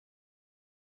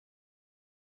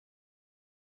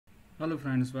Hello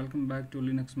friends, welcome back to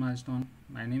Linux Milestone.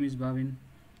 My name is Bhavin.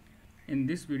 In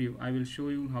this video, I will show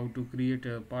you how to create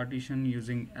a partition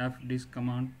using fdisk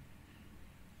command.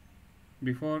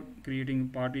 Before creating a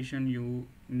partition, you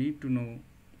need to know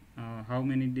how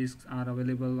many disks are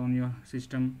available on your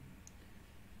system,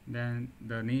 then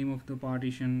the name of the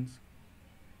partitions,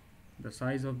 the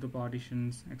size of the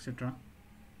partitions, etc.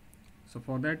 So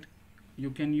for that, you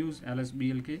can use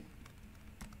lsblk.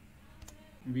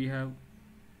 We have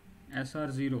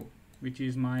SR0, which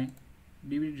is my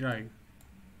DVD drive.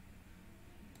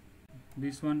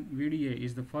 This one VDA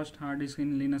is the first hard disk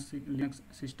in Linux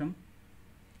system.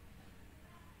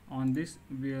 On this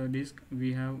disk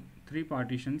we have three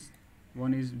partitions.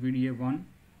 One is VDA1,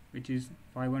 which is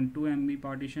 512 MB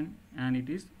partition, and it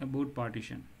is a boot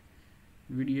partition.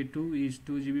 VDA2 is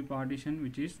 2 GB partition,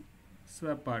 which is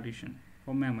swap partition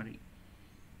for memory.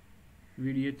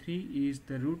 VDA3 is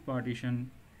the root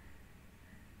partition,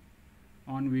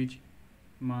 on which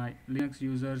my Linux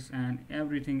users and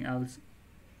everything else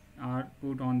are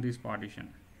put on this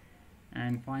partition.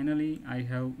 And finally I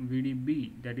have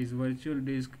VDB, that is virtual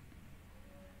disk,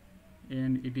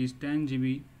 and it is 10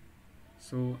 GB.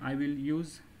 So I will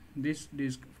use this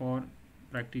disk for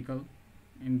practical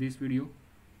in this video.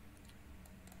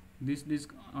 This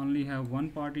disk only have one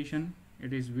partition,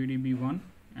 it is VDB1,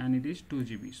 and it is 2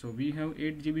 GB. So we have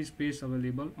 8 GB space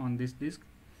available on this disk.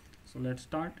 So let's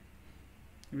start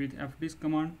with fdisk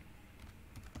command.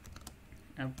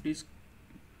 Fdisk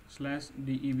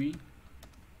 /dev,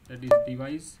 that is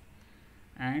device,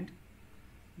 and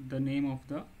the name of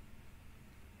the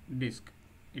disk,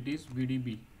 it is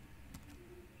VDB.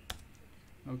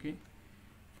 Okay,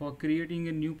 for creating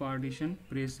a new partition,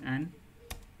 press N.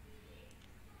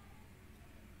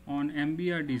 On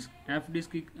MBR disk,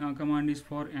 fdisk command is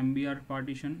for MBR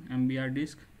partition, MBR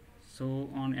disk. So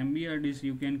on MBR disk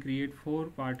you can create 4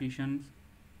 partitions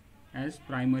as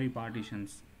primary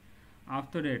partitions.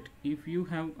 After that, if you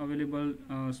have available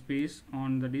space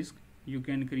on the disk, you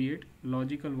can create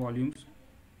logical volumes,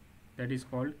 that is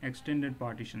called extended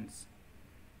partitions.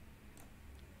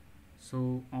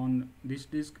 So on this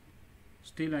disk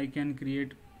still I can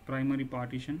create primary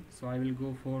partition, so I will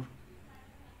go for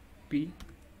P,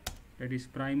 that is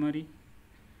primary.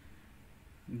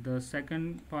 The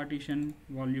second partition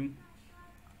volume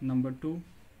number 2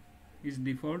 is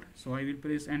default, so I will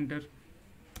press enter.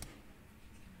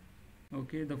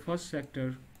 Okay, the first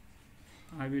sector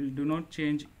I will do not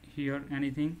change here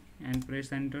anything and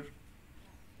press enter.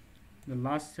 The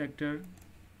last sector,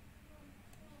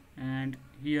 and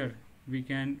here we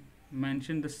can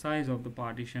mention the size of the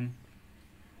partition.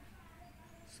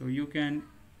 So you can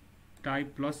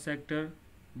type plus sector,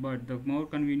 but the more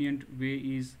convenient way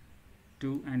is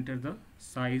to enter the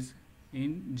size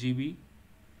in GB,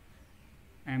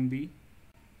 MB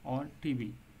or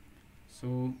TB.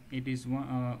 So it is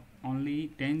only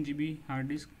 10 GB hard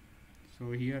disk.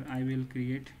 So here I will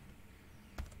create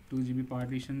 2 GB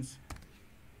partitions.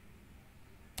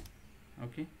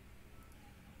 Okay,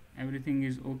 everything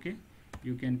is okay.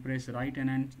 You can press right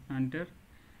and enter.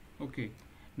 Okay,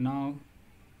 now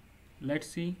let's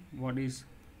see what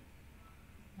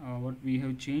we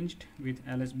have changed with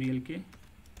lsblk.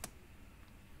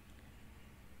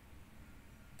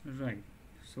 Right,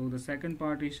 so the second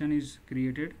partition is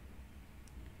created.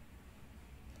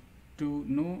 To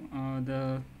know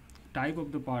the type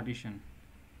of the partition,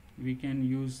 we can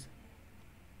use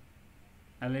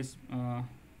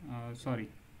blkid.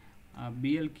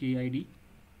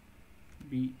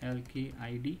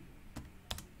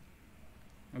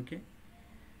 Okay,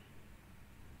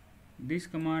 this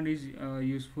command is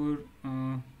useful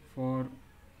for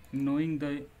knowing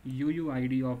the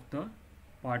UUID of the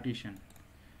partition.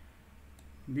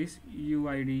 This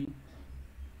UUID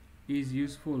is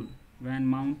useful when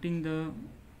mounting the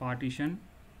partition.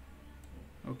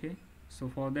 Okay, so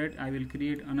for that I will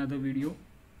create another video.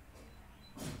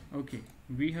 Okay,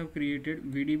 we have created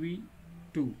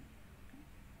VDB2.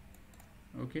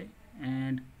 Okay,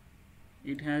 and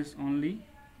it has only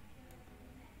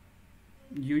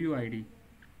UUID.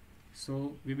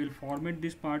 So we will format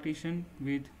this partition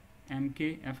with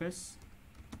mkfs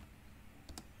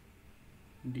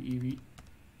dev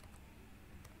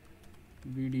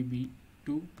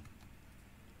VDB2.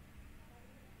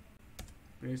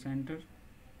 Press enter.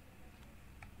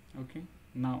 Okay,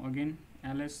 now again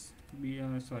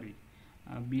blkid.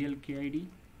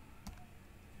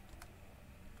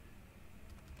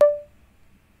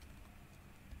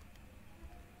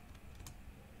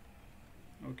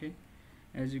 Okay,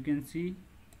 as you can see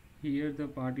here the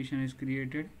partition is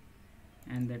created,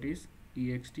 and that is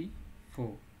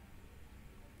ext4.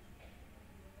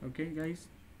 Okay guys,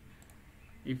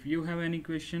 If you have any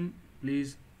question,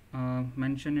 please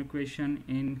mention your question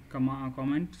in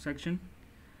comment section.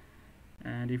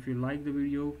 And if you like the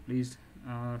video, please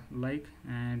like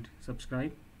and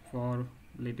subscribe for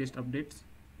latest updates.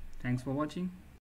 Thanks for watching.